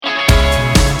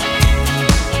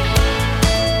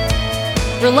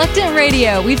Reluctant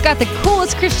Radio. We've got the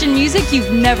coolest Christian music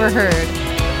you've never heard.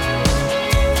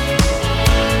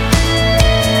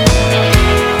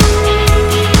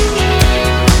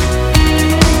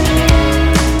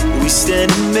 We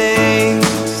stand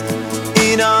amazed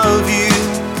in awe of you.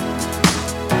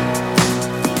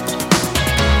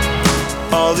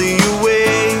 All of your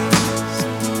ways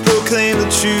proclaim the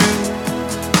truth.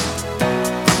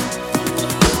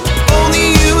 Only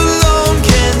you alone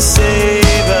can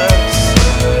save us.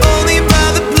 Only by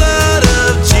the blood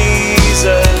of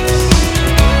Jesus.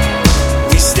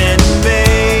 We stand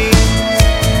amazed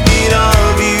in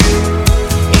awe of you,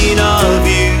 in awe of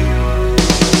you.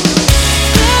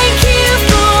 Thank you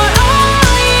for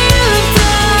all you've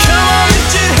done. Come on,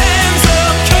 lift your hands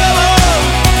up, come on.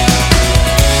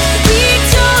 We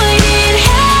join in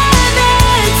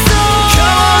heaven's song.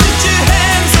 Come on, lift your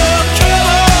hands up, come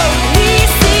on. We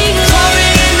sing Glory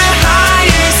in the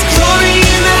highest, glory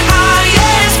in the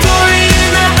highest, glory in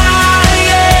the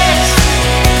highest.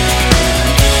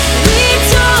 We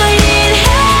join in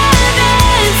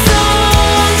heaven's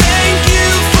song. Thank you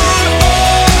for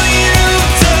all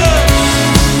you've done.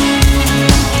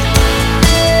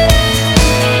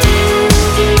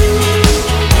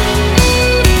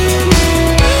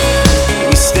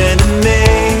 We stand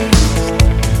amazed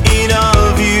in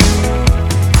awe of you.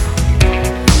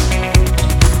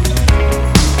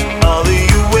 All of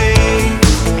your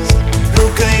ways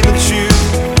proclaim the truth.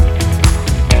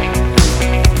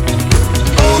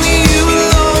 Only you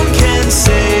alone can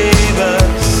save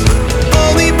us.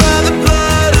 Only by the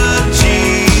blood of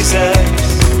Jesus.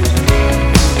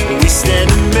 We stand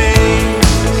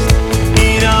amazed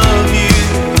in awe of you.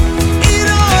 In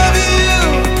awe of you.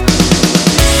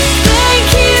 Thank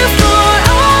you for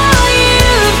all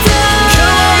you've done.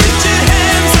 Come on, lift your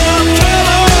hands up, come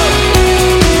on.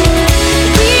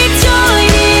 We join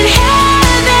in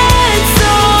heaven's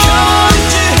song. Come on,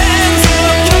 lift your hands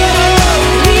up, come on.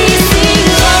 We sing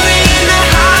Glory in the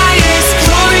highest,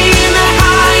 glory in the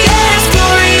highest,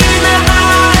 glory in the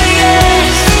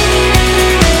highest.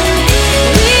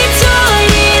 We join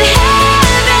in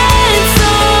heaven's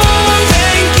song.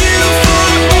 Thank you for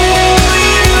all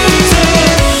you've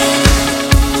done.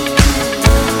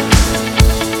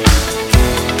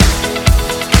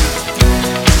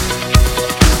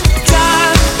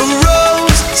 Died,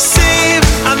 arose, saved,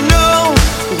 I know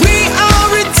we are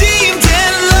redeemed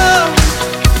and loved.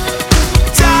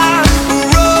 Died,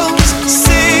 arose,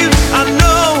 saved, I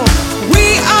know we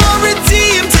are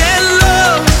redeemed and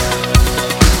loved.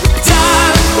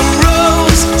 Died,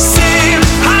 arose, saved,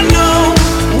 I know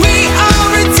we are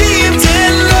redeemed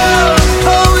and loved.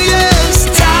 Oh yes,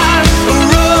 died,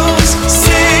 arose,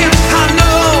 saved, I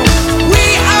know we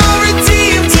are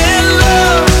redeemed and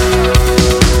loved.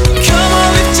 Come on,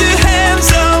 lift your hands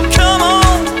up, come on.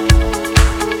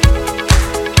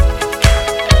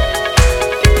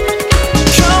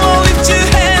 Come on, lift your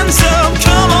hands up,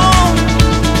 come on.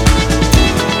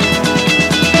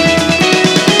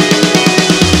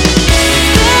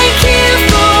 Thank you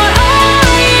for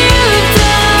all you've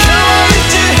done. Come on,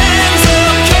 lift your hands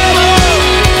up, come on.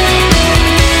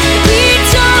 We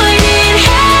join in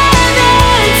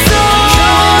heaven's song.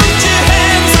 Come on, lift your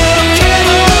hands up, come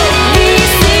on. We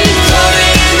sing Glory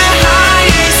in the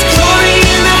highest, glory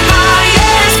in the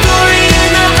highest, glory in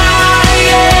the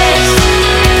highest.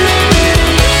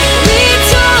 We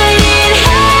join in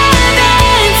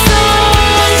heaven's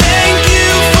song. Thank you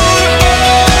for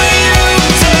all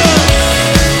you've done.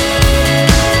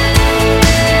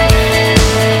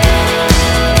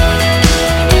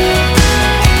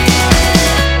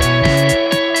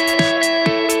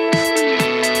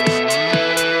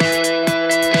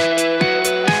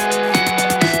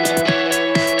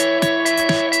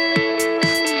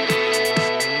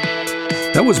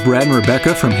 That was Brad and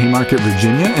Rebecca from Haymarket,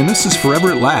 Virginia, and this is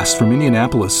Forever at Last from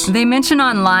Indianapolis. They mention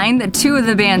online that two of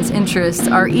the band's interests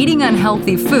are eating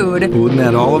unhealthy food, Wouldn't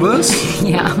that all of us?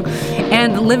 yeah,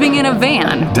 and living in a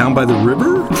van. Down by the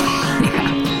river?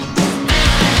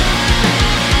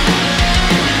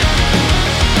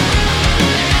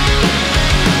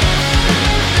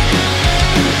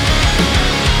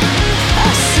 I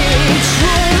see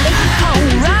truth, I'm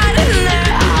riding the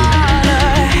honor.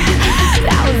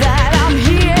 Now that I'm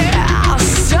here, I'll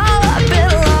stall a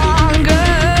bit longer.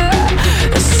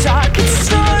 The socket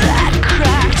store that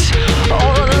cracked,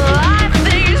 all the life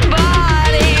these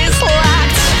bodies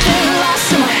lacked. Getting lost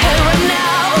in my head right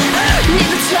now. Need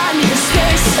the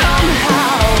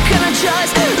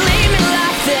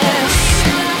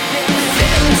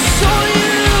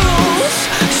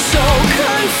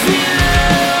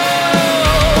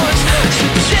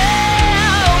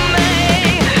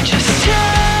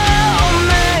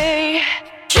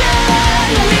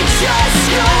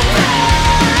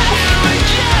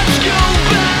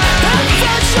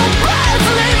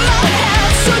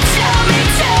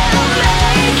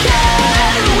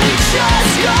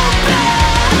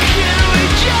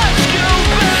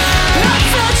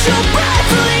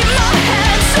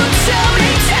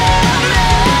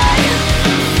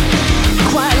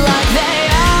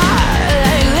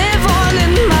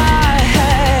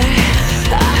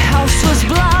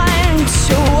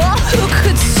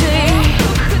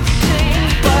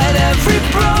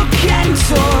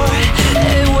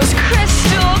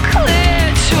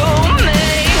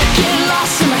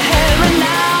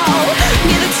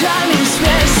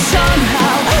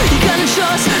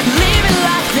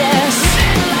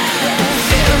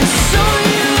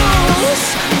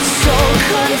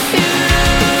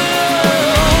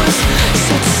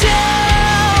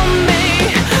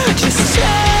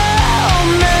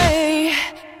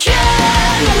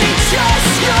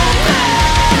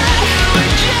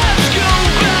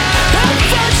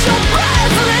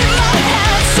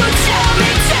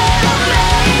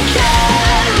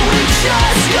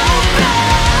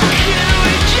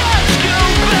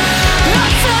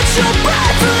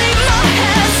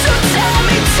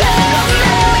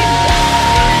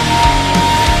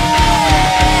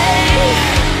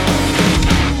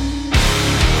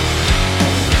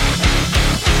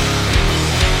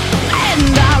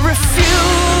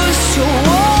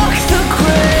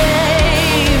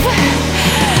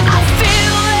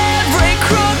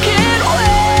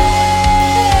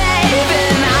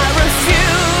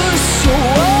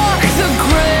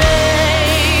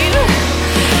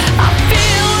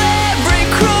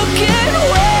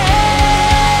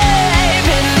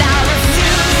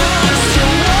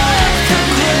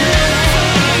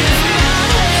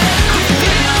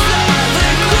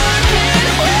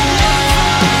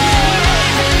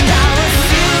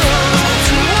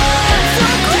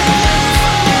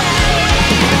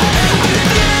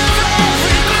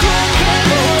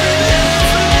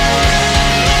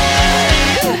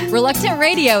Reluctant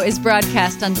Radio is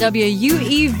broadcast on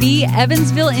WUEV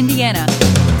Evansville, Indiana.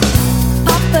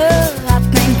 Papa, I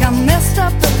think I messed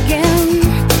up again.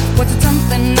 Was it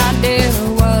something I did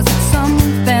or was it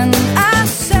something I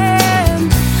said?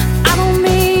 I don't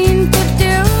mean to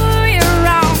do you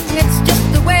wrong, it's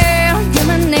just the way of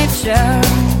human nature.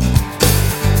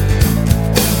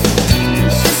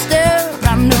 Sister,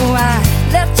 I know I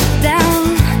let you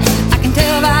down. I can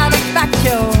tell by the fact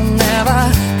you'll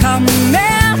never come around.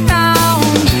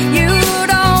 You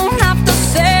don't have to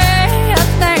say a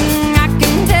thing, I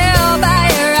can tell by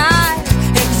your eyes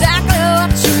exactly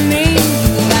what you mean.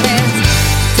 And it's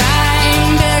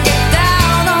time to get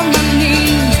down on my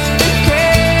knees and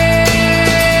pray.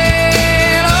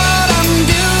 Lord,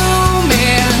 undo me,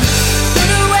 put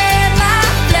away my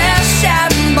flesh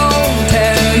and bone,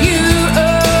 tell you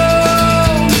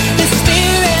the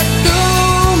Spirit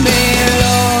through me,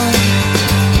 Lord,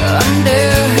 undo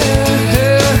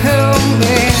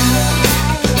me.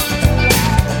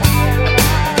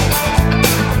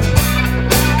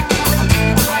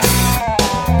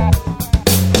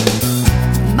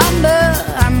 Mama,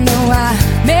 I know I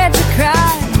made you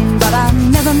cry, but I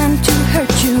never meant to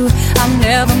hurt you. I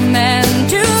never meant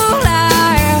to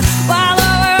lie. While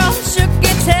the world shook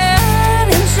its head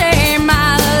in shame, I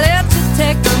let you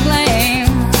take the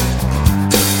blame.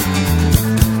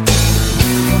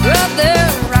 Brother,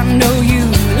 I know you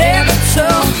labor so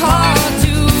hard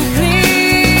to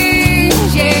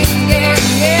please, yeah, yeah,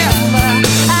 yeah, but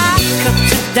I cut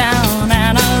you down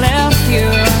and I left you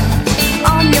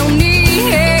on your knees.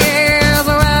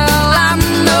 Well, I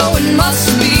know it must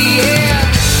be, yeah,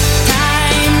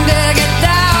 time to get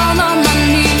down on my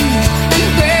knees and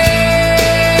pray.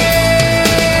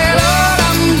 Lord,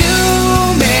 undo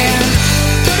me,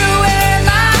 put away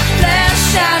my flesh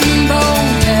and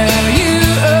bone, tell you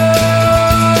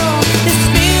the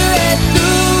Spirit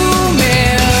through me,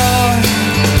 Lord.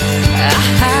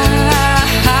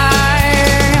 I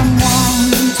am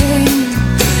wanting,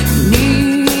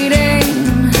 needing,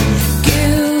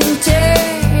 guilty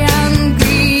and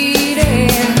greedy,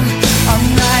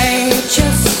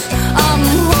 unrighteous,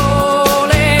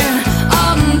 unholy.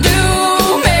 Undo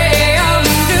me,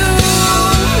 undo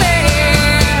me.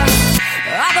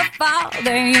 Abba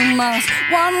Father, you must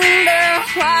wonder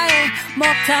why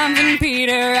more times than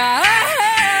Peter I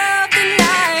have denied.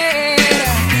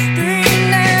 3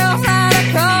 nails on a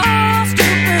cross to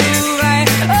prove I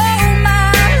owe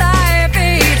my life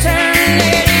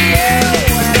eternally to you.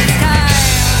 And it's time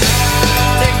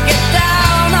to get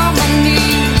down on my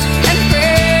knees and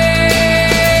pray.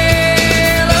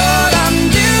 Lord,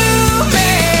 undo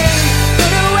me,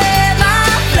 put away my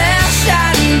flesh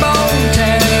and bone,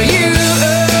 tell you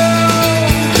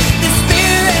the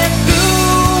Spirit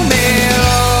through me,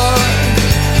 Lord,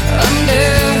 undo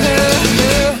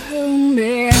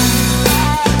me.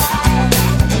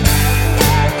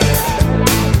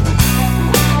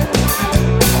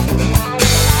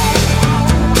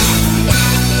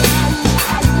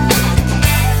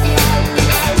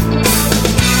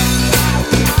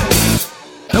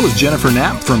 That was Jennifer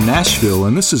Knapp from Nashville,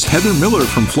 and this is Heather Miller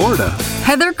from Florida.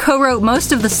 Heather co-wrote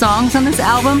most of the songs on this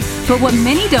album, but what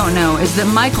many don't know is that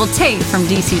Michael Tate from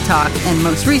DC Talk and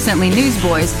most recently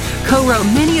Newsboys co-wrote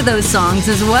many of those songs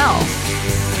as well.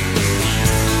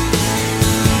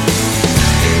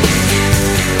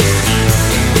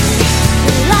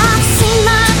 Well, I've seen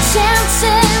my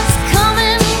chances come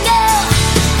and go,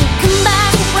 and come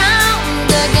back around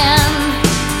again.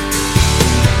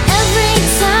 Every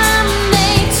time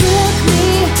they took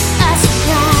me by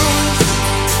surprise.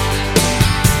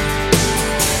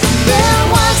 There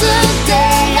was a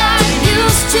day I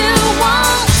used to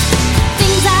want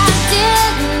things I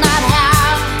did not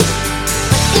have,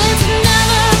 but if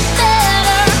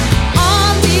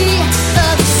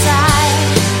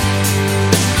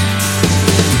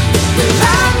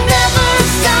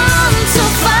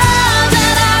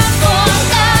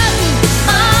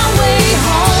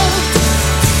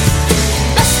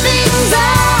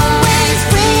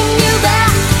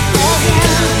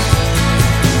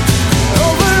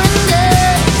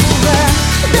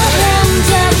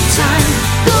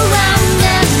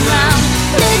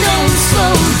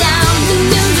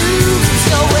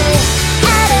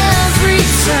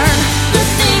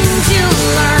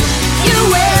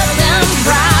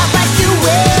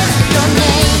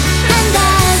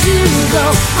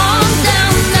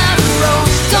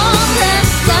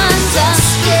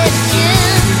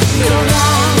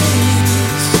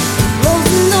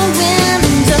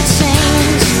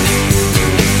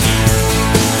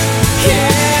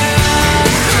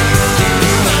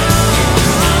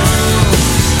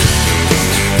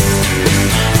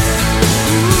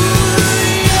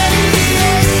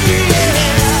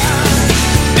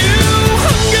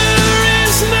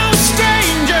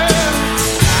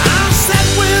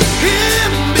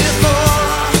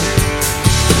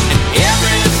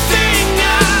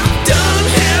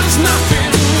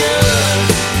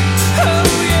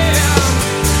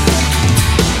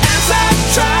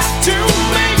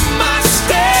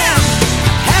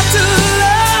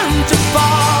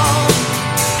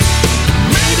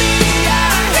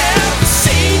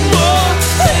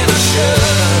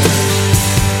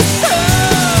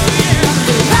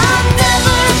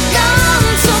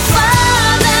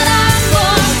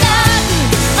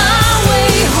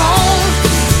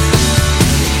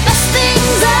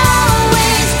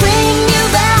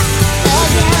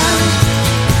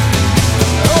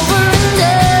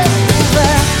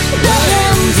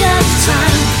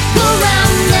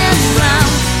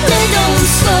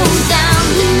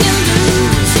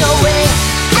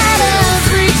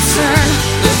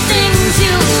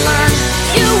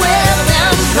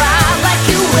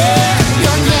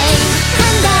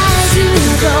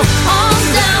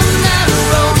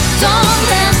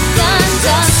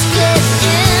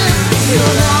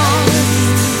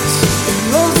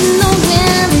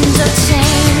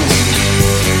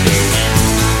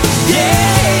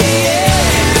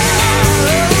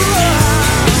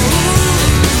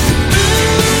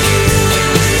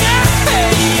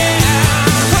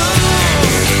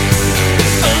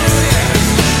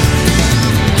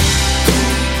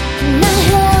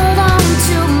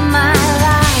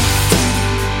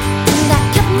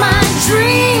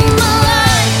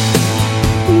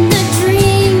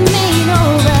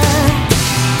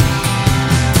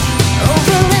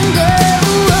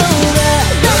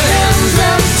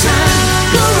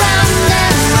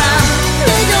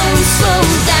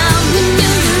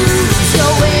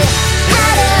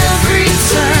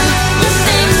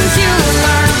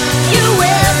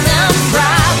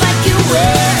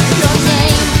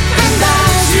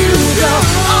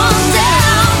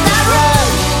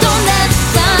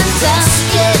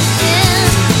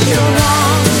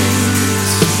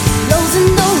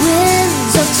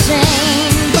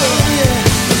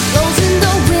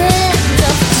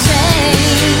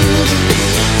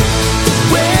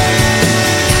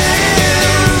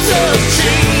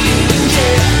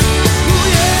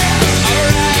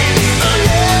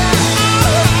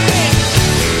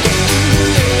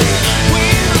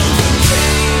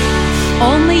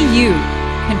you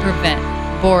can prevent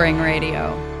boring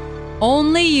radio.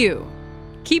 Only you.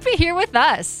 Keep it here with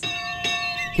us.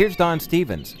 Here's Don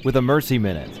Stevens with a Mercy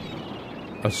Minute.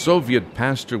 A Soviet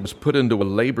pastor was put into a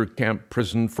labor camp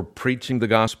prison for preaching the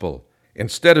gospel.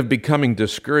 Instead of becoming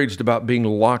discouraged about being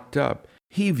locked up,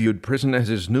 he viewed prison as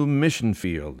his new mission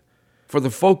field. For the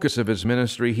focus of his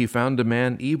ministry, he found a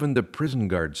man even the prison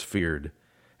guards feared.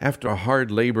 After a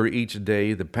hard labor each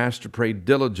day, the pastor prayed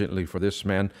diligently for this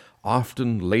man,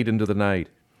 often late into the night.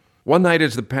 One night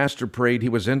as the pastor prayed, he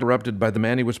was interrupted by the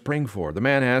man he was praying for. The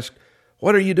man asked,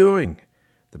 "What are you doing?"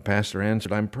 The pastor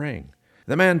answered, "I'm praying."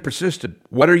 The man persisted,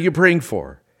 "What are you praying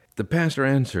for?" The pastor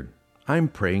answered, "I'm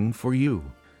praying for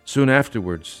you." Soon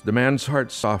afterwards, the man's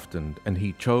heart softened, and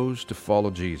he chose to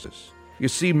follow Jesus. You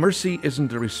see, mercy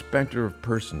isn't a respecter of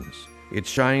persons. It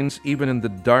shines even in the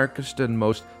darkest and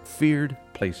most feared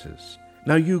places.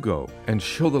 Now you go and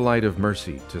show the light of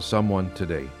mercy to someone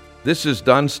today. This is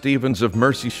Don Stevens of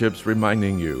Mercy Ships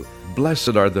reminding you,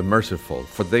 blessed are the merciful,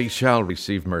 for they shall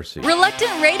receive mercy.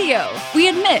 Reluctant Radio. We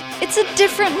admit, it's a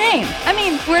different name. I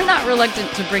mean, we're not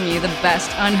reluctant to bring you the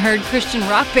best unheard Christian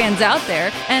rock bands out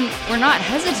there, and we're not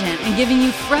hesitant in giving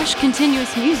you fresh,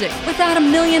 continuous music without a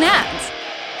million ads.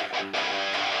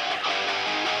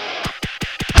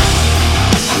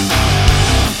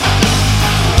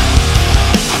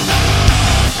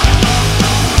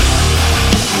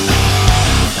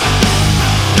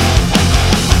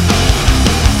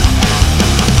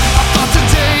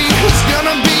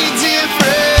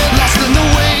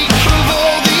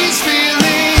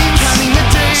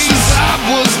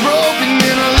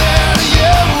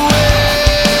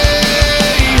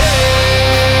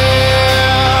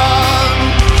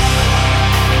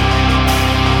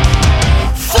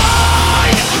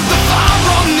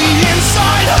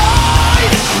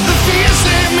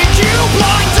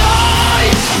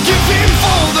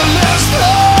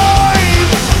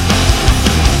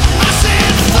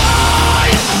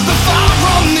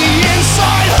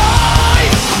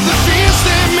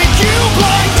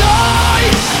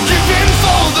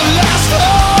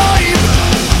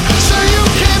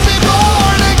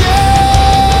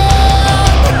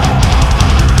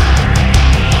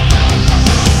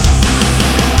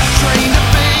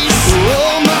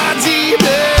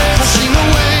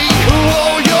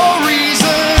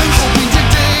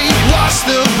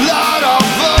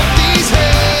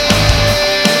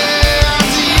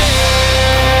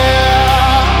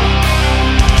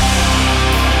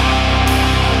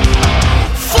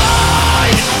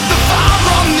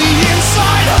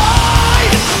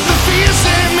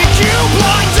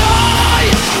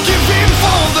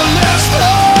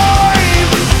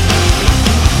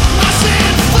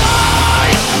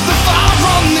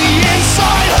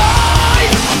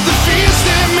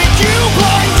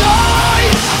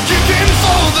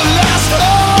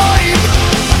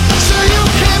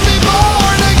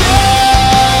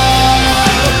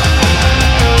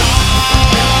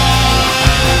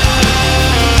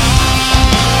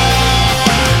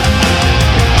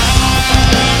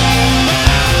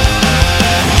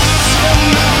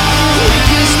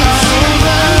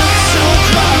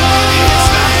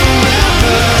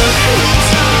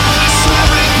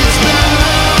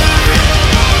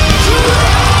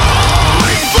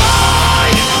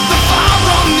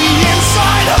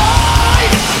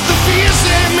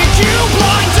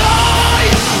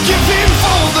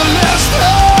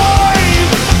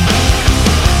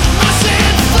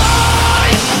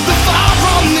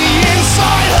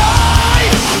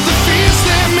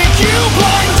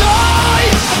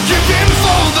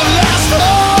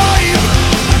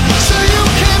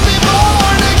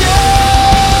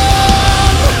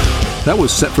 That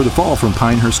was Set for the Fall from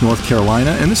Pinehurst, North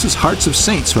Carolina, and this is Hearts of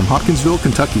Saints from Hopkinsville,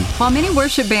 Kentucky. While many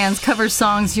worship bands cover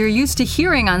songs you're used to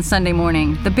hearing on Sunday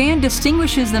morning, the band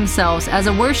distinguishes themselves as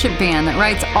a worship band that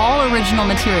writes all original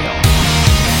material.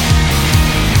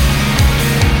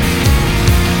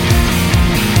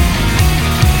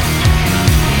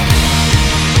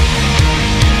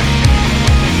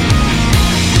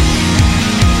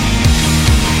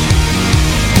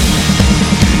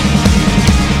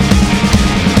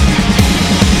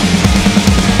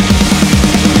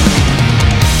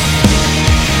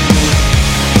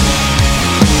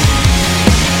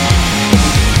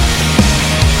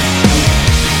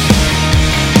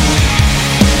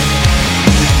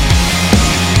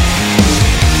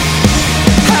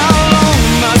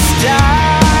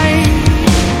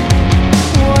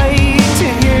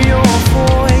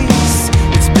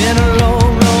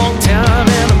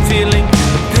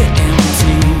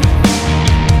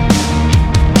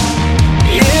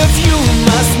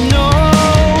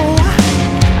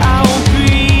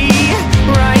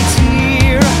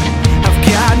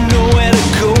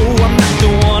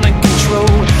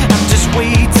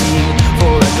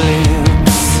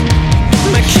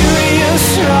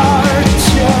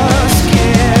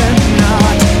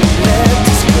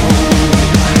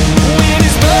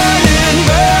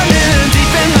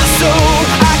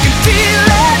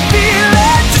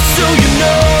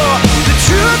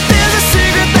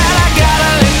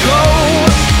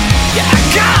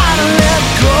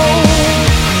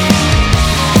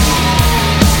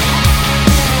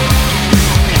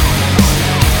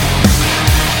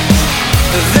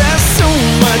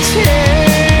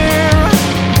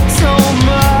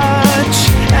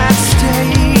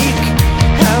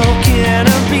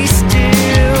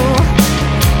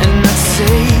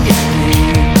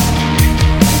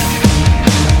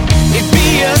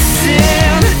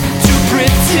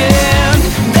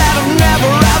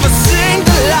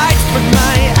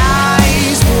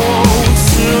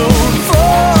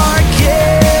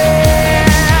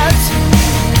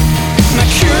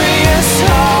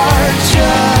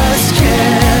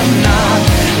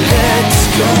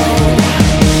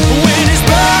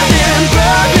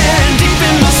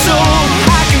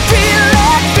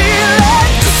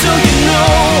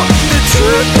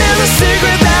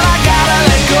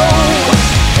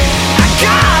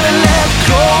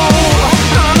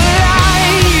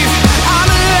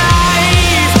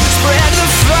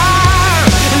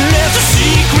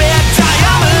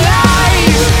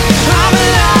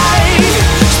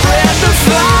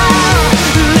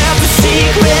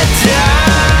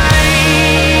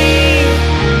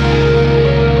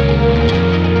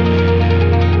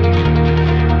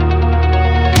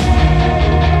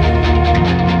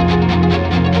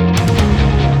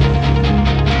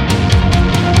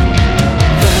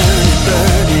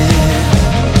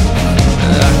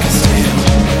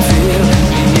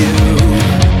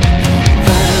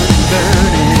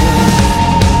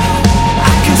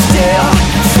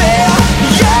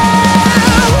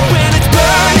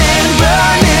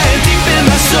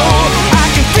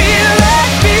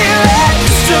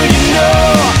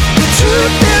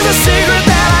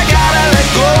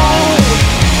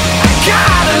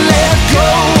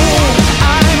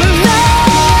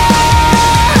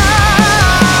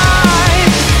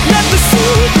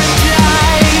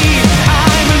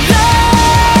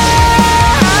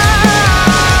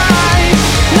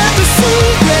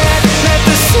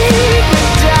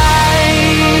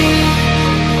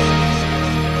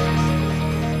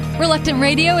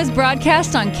 Radio is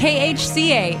broadcast on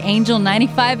KHCA Angel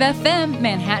 95 FM,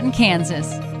 Manhattan, Kansas.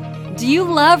 Do you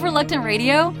love Reluctant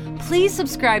Radio? Please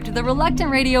subscribe to the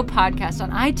Reluctant Radio podcast on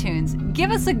iTunes.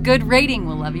 Give us a good rating.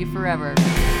 We'll love you forever.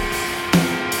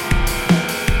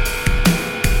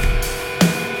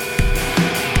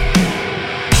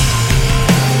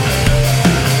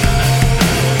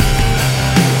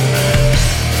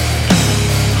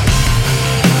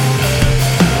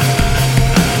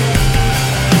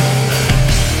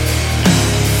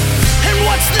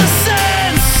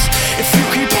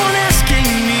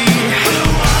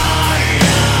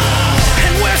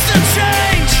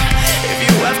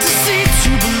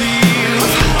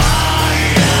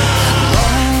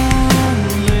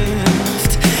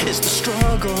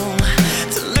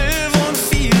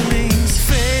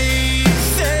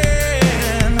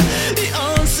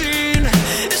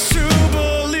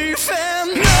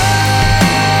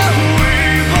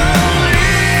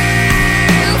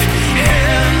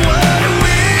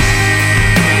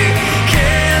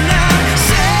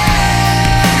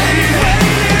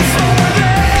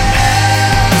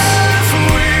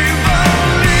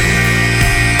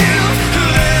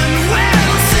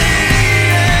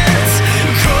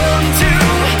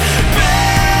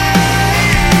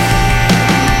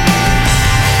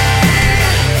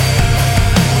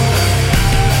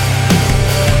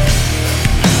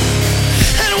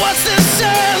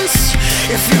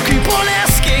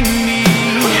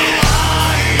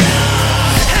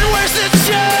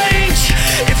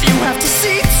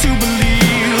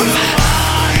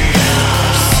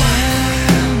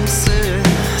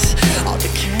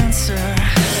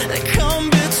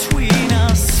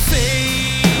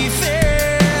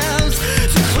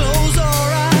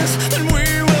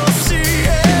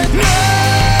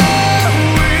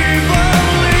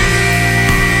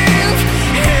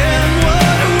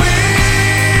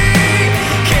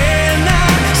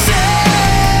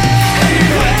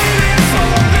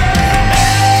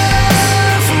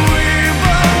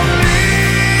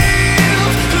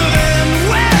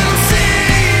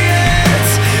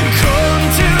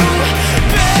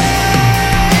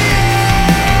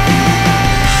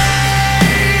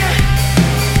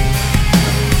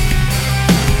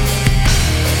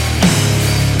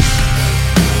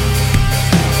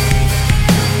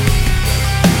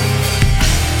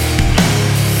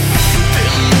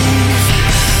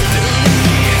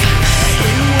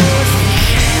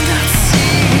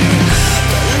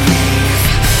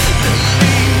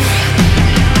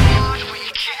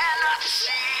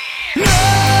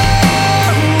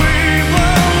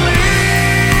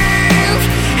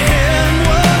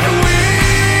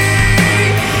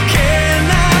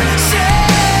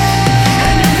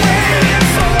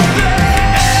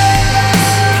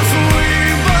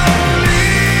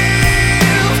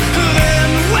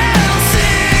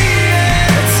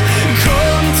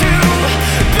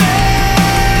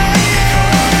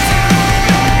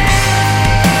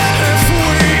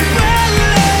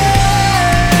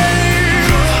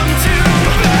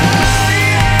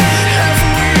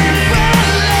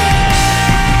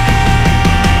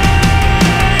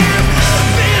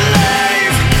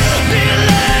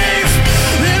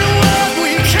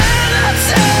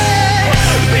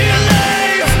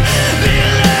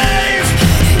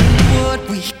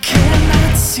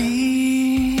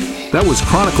 That was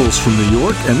Chronicles from New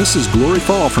York, and this is Glory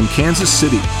Fall from Kansas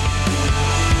City.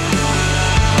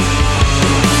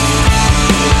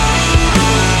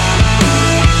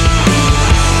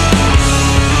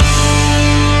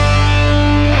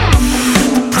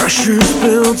 Pressure's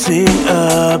building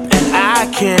up and I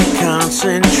can't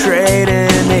concentrate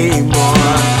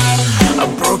anymore.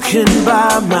 I'm broken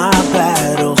by my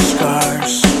battle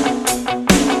scars.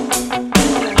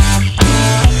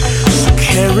 So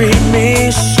carry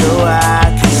me so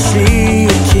I can see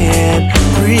again,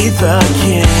 breathe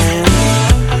again,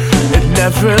 and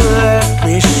never let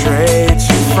me stray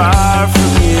too far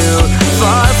from you,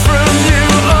 far from you.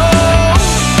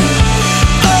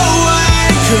 Oh, I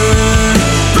could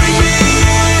bring me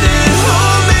in and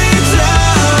hold me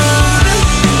down.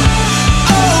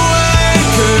 Oh, I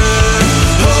could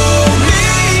hold me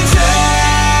down.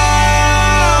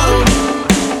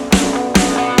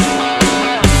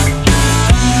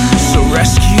 So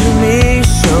rescue me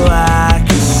so I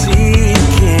can see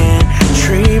again,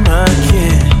 dream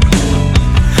again,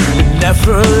 and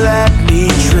never let me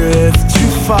drift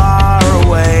too far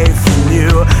away from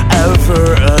you.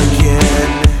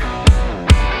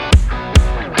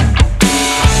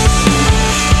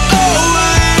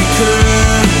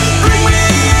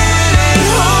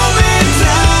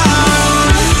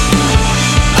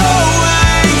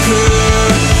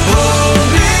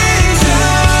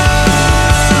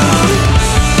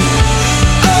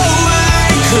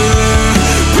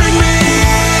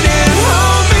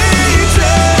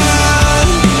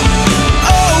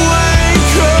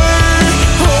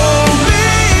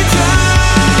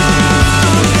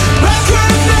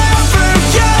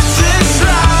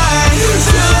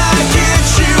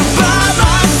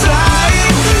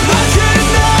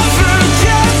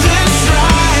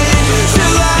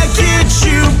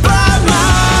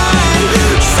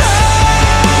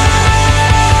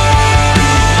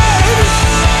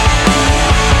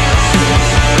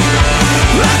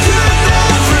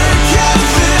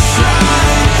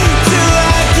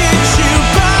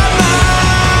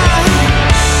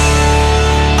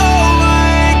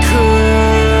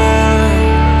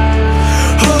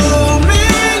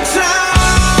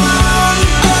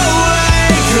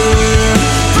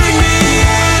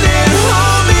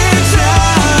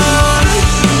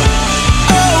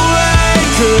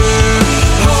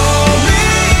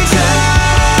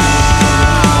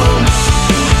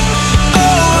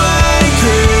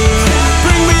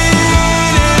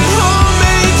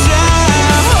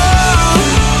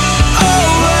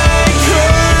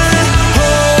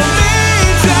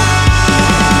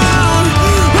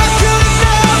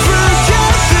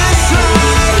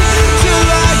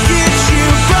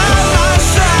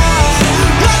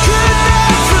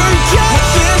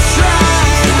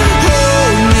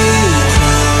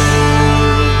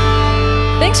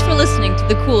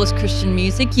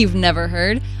 music you've never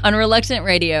heard on Reluctant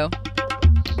Radio.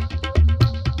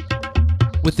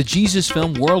 With the Jesus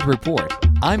Film World Report,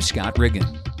 I'm Scott Riggin.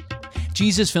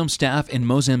 Jesus Film staff in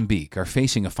Mozambique are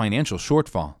facing a financial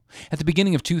shortfall. At the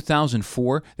beginning of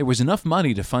 2004, there was enough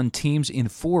money to fund teams in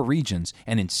 4 regions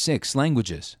and in 6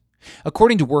 languages.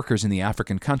 According to workers in the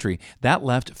African country, that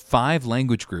left 5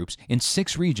 language groups in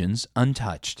 6 regions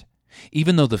untouched,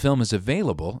 even though the film is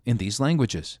available in these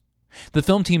languages. The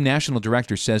film team national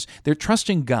director says they're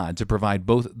trusting God to provide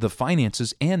both the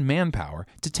finances and manpower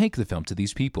to take the film to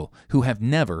these people who have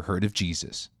never heard of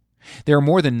Jesus. There are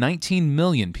more than 19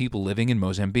 million people living in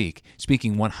Mozambique,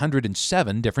 speaking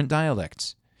 107 different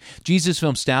dialects. Jesus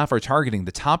Film staff are targeting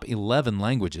the top 11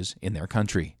 languages in their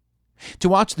country. To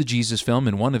watch the Jesus Film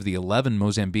in one of the 11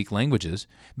 Mozambique languages,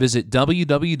 visit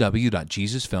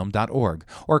www.jesusfilm.org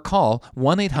or call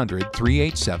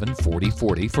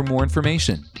 1-800-387-4040 for more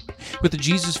information. With the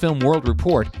Jesus Film World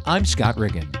Report, I'm Scott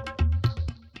Riggin.